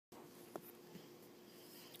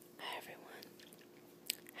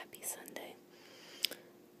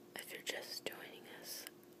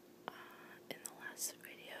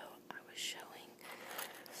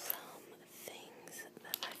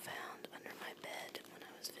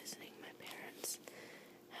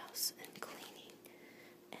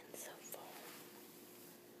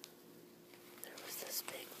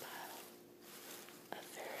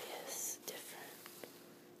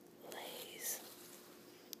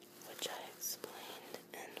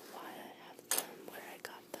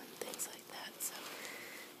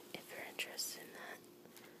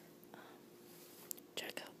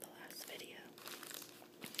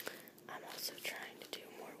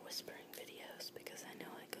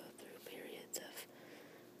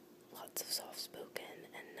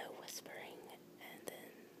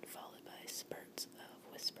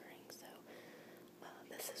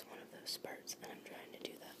spurts, and I'm trying to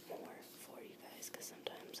do that more for you guys, because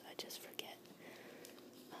sometimes I just forget.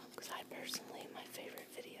 Because I personally, my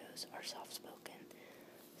favorite videos are soft-spoken,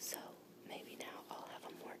 so maybe now I'll have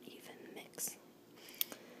a more even mix.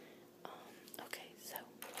 Okay, so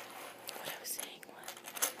what I was saying was,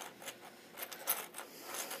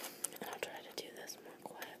 and I'll try to do this more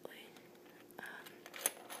quietly.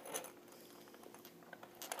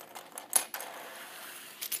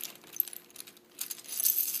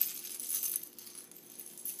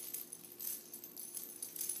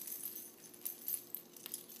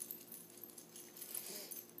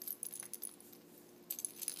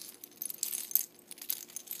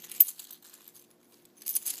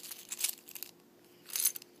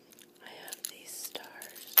 I have these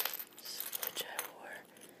stars, which I wore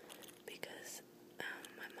because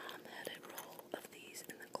my mom had a roll of these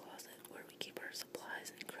in the closet where we keep our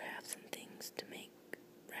supplies and crafts and things to make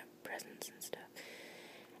wrap presents and stuff.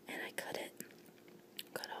 And I cut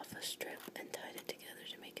off a strip and tied it together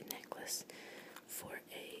to make a necklace for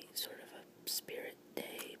a sort of a spirit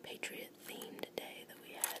day, patriot themed day that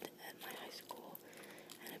we had at my high school.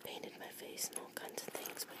 And I painted my face and all kinds of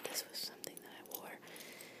things, but this was something that I wore.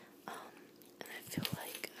 And I feel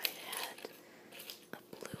like I had a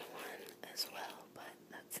blue one as well, but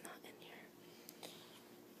that's not in here.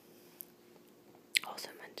 Also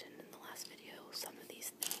mentioned in the last video, some of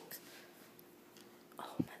these things.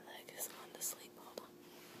 Oh, my leg has gone to sleep. Hold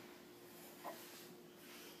on.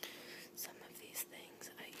 Some of these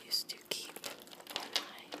things I used to keep on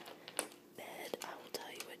my bed. I will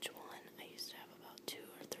tell you which one. I used to have about 2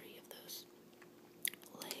 or 3 of those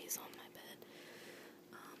leis on my bed.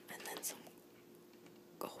 And then some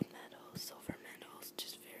gold medals, silver medals,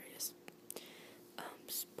 just various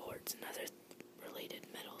sports and other related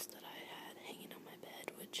medals that I had hanging on my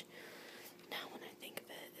bed, which now when I think of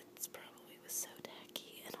it, it's probably was so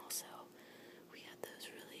tacky. And also we had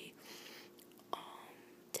those really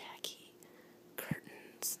tacky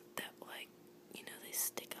curtains that, like, you know, they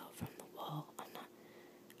stick out from the wall.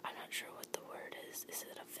 I'm not sure what the word is. Is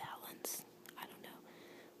it a valance? I don't know.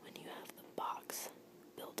 When you have the box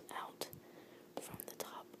built out from the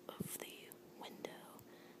top of the window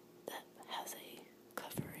that has a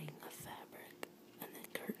covering of fabric and then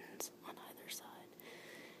curtains on either side.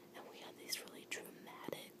 And we had these really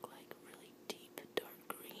dramatic, like really deep dark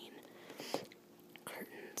green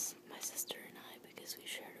curtains, my sister and I, because we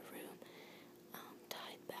shared a room,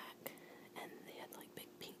 tied back, and they had like big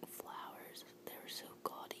pink flowers. They were so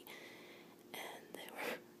gaudy, and they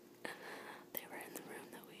were in the room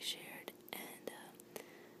that we shared, and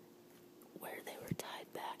where they were tied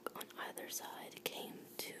back on either side came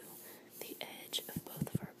to the edge of both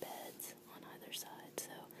of our beds on either side.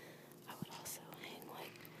 So I would also hang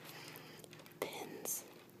like pins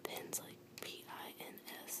like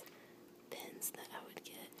pins, pins that I would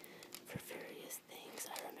get for various things.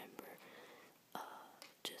 I remember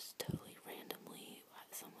just totally randomly,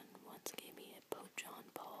 someone once gave me a Pope John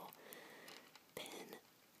Paul pin.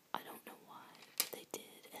 I don't know why, but they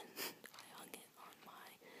did, and I hung it on my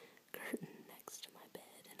curtain next to my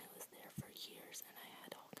bed, and it was there for years, and I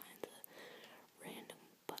had all kinds of random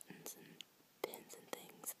buttons and pins and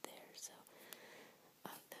things there. So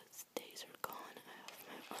those days are gone. I have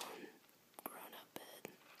my own grown-up bed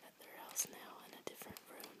at their house now in a different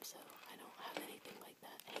room, so I don't have anything like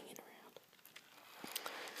that hanging around.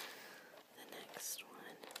 The next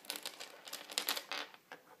one.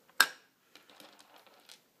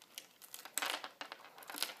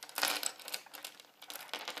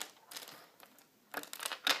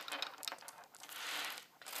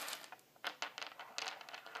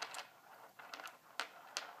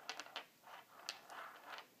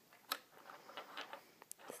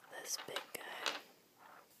 This big guy.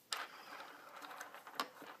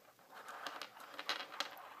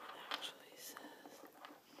 It actually says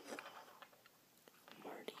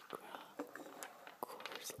Mardi Gras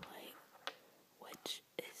Coors Light, which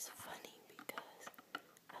is funny because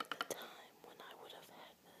at the time when I would have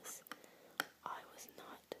had this, I was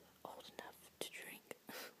not old enough to drink.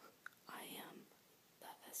 I am.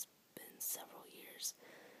 That has been several years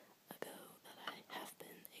ago that I have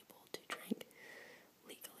been able to drink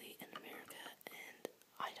legally in America, and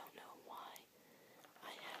I don't know why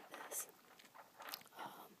I had this.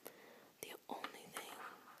 The only thing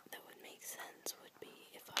that would make sense would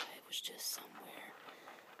be if I was just somewhere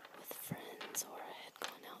with friends, or I had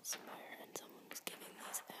gone out somewhere and someone was giving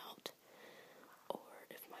these out, or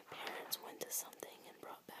if my parents went to something and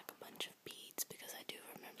brought back a bunch of beads, because I do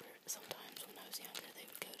remember sometimes when I was younger they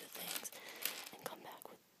would go to things and come back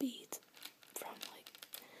with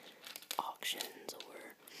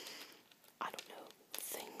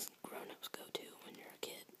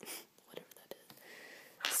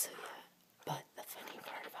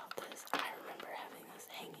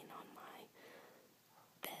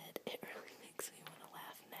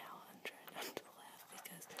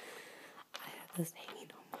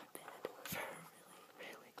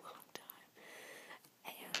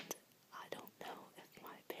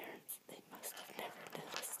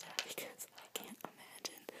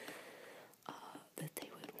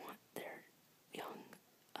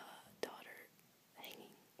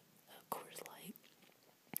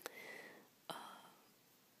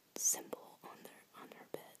symbol on her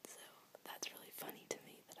bed. So that's really funny to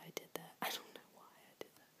me that I did that. I don't know why I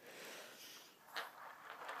did that.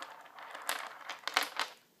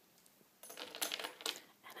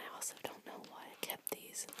 And I also don't know why I kept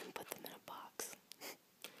these and put them in a box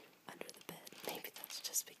under the bed. Maybe that's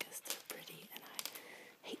just because they're pretty and I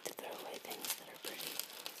hate to throw away things that are pretty.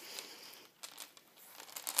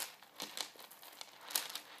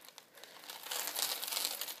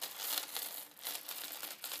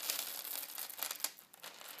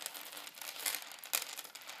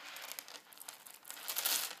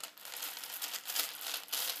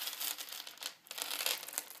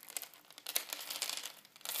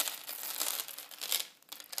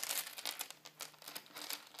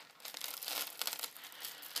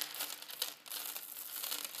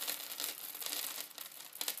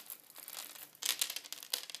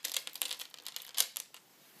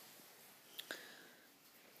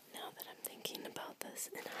 About this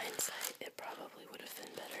in hindsight, it probably would have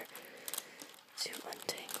been better to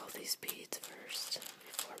untangle these beads first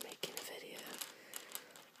before making a video,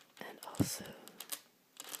 and also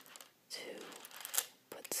to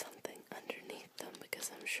put something underneath them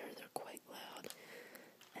because I'm sure they're quite loud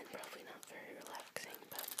and probably not very relaxing.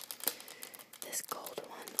 But this gold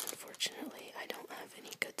one, unfortunately, I don't have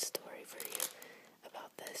any good story for you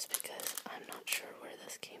about this because I'm not sure where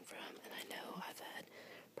this came from, and I know I've had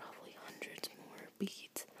probably hundreds more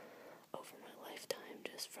beads over my lifetime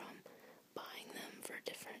just from buying them for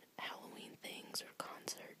different Halloween things or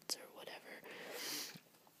concerts or whatever.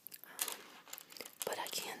 But I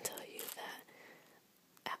can tell you that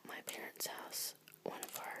at my parents' house, one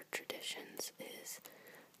of our traditions is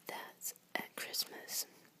that at Christmas,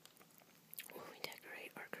 when we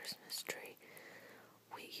decorate our Christmas tree,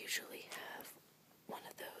 we usually have one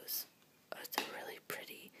of those. It's a really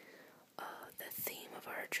pretty. The theme of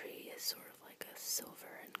our tree is sort of like a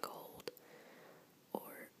silver and gold,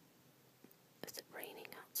 or is it raining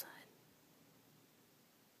outside?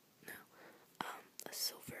 No. A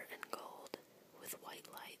silver and gold with white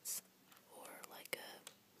lights, or like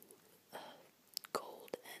a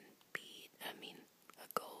gold and a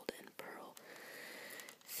gold and pearl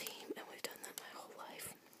theme, and we've done that my whole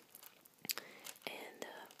life. And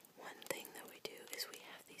one thing that we do is we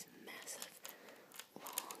have these massive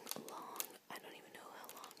long, I don't even know how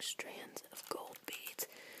long, strands of gold beads,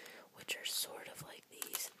 which are sort of like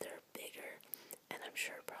these. They're bigger, and I'm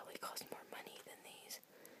sure probably cost more money than these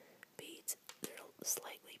beads. They're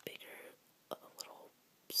slightly bigger, little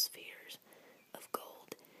spheres of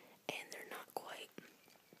gold, and they're not quite,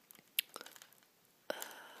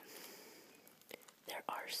 there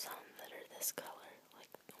are some that are this color, like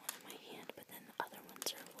the one in my hand, but then the other ones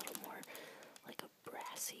are a little more like a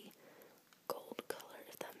brassy gold color,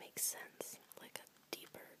 if that makes sense, like a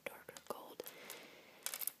deeper, darker gold.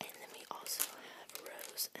 And then we also have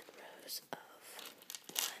rows and rows of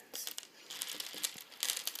ones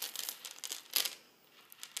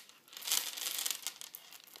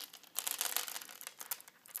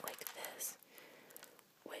like this,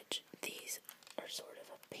 which these are sort of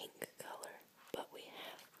a pink color, but we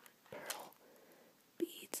have pearl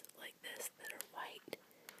beads like this that are white.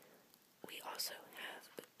 We also have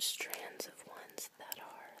strands of ones that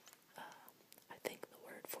are, I think the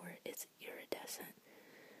word for it is iridescent.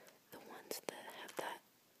 The ones that have that,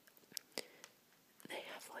 they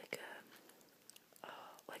have like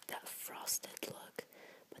that frosted look,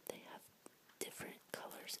 but they have different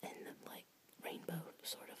colors in them, like rainbow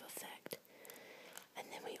sort of effect. And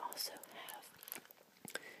then we also have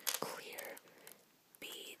clear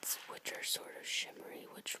beads, which are sort of shimmery,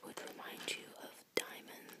 which would remind you of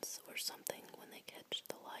diamonds or something when they catch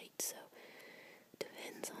the light. So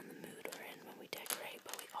depends on the mood we're in when we decorate,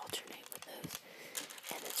 but we alternate with those,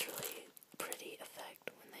 and it's really pretty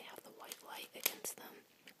effect when they have the white light against them.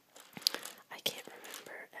 I can't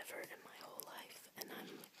remember ever in my whole life, and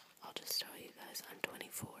I'll just tell you guys, I'm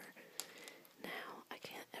 24 now. I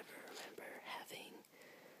can't ever remember having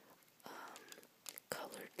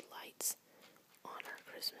colored lights on our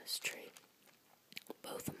Christmas tree.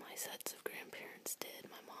 Both of my sets of grandparents did.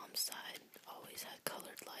 My mom's side always had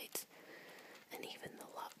colored lights, and even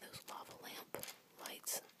those lava lamp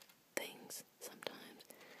lights things sometimes.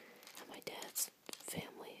 And my dad's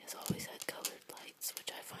family has always had colored lights,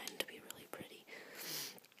 which I find to be really pretty.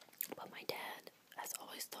 But my dad has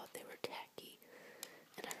always thought they were tacky,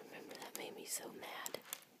 and I remember that made me so mad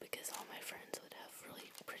because all my friends would have really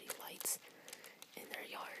pretty lights in their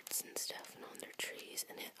yards and stuff and on their trees,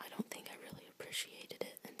 and I don't think I really appreciated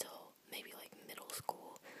it until maybe like middle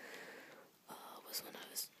school was when I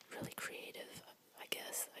was really creative. I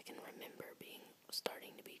guess I can remember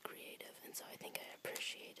starting to be creative and and so I think I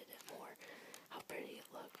appreciated it more, how pretty it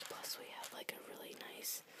looked. Plus we have like a really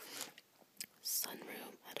nice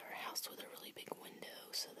sunroom at our house with a really big window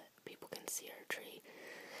so that people can see our tree,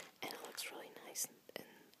 and it looks really nice, and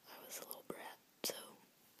I was a little brat, so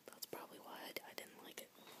that's probably why I didn't like it.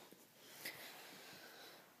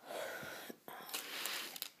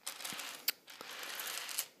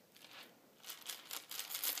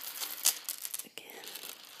 Again,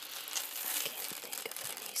 I can't think of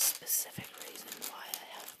any specific reason why I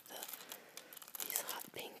have these hot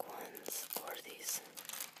pink ones or these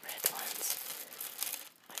red ones.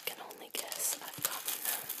 I can only guess I've gotten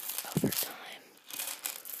them over time,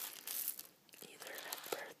 either at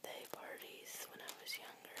birthday parties when I was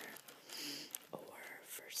younger, or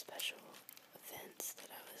for special events that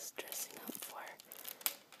I was dressing up for.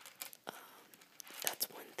 That's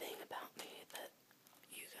one thing about me that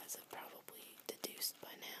you guys have probably deduced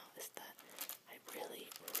by now, is that I really,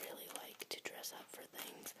 really like to dress up for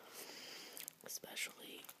things,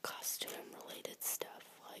 especially costume-related stuff.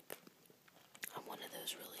 Like, I'm one of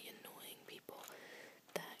those really annoying people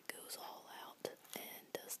that goes all out and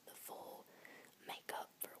does the full makeup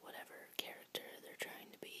for whatever character they're trying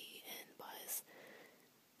to be, and buys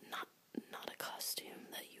not a costume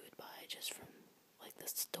that you would buy just from like the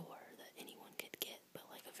store that anyone could get, but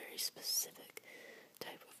like a very specific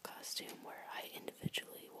type of costume where I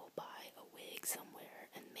individually will buy a wig somewhere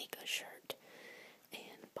and make a shirt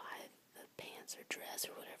and buy the pants or dress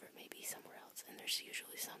or whatever it may be somewhere else, and there's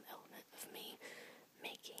usually some element of me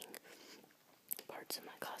making parts of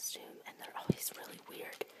my costume, and they're always really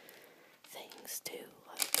weird things too,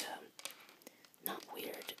 like not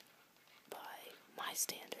weird by my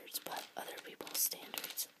standards, but other people's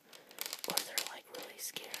standards, or they're like really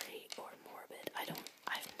scary or morbid.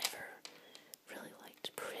 I've never really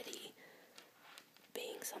liked pretty,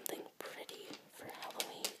 being something pretty for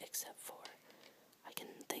Halloween, except for, I can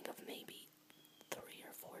think of maybe 3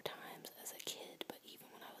 or 4 times as a kid, but even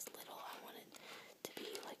when I was little, I wanted to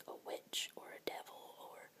be like a witch or a devil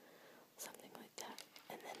or something like that.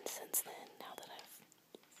 And then since then, now that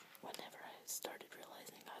whenever I started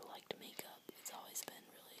realizing I liked makeup, it's always been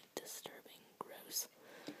really disturbing, gross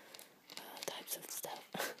types of stuff.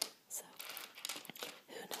 So,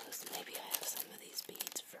 who knows, maybe I have some of these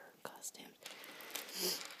beads for costumes.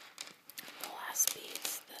 The last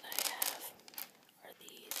beads that I have are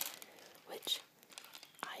these, which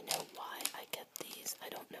I know why I kept these. I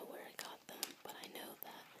don't know where I got them, but I know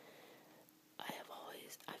that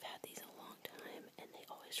I've had these a long time, and they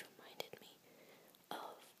always reminded me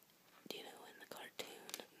of, do you know, in the cartoon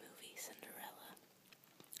movie Cinderella,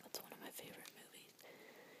 that's one of my favorite movies,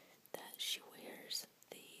 that she wears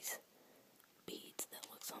these beads that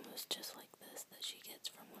looks almost just like this, that she gets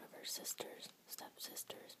from one of her sisters,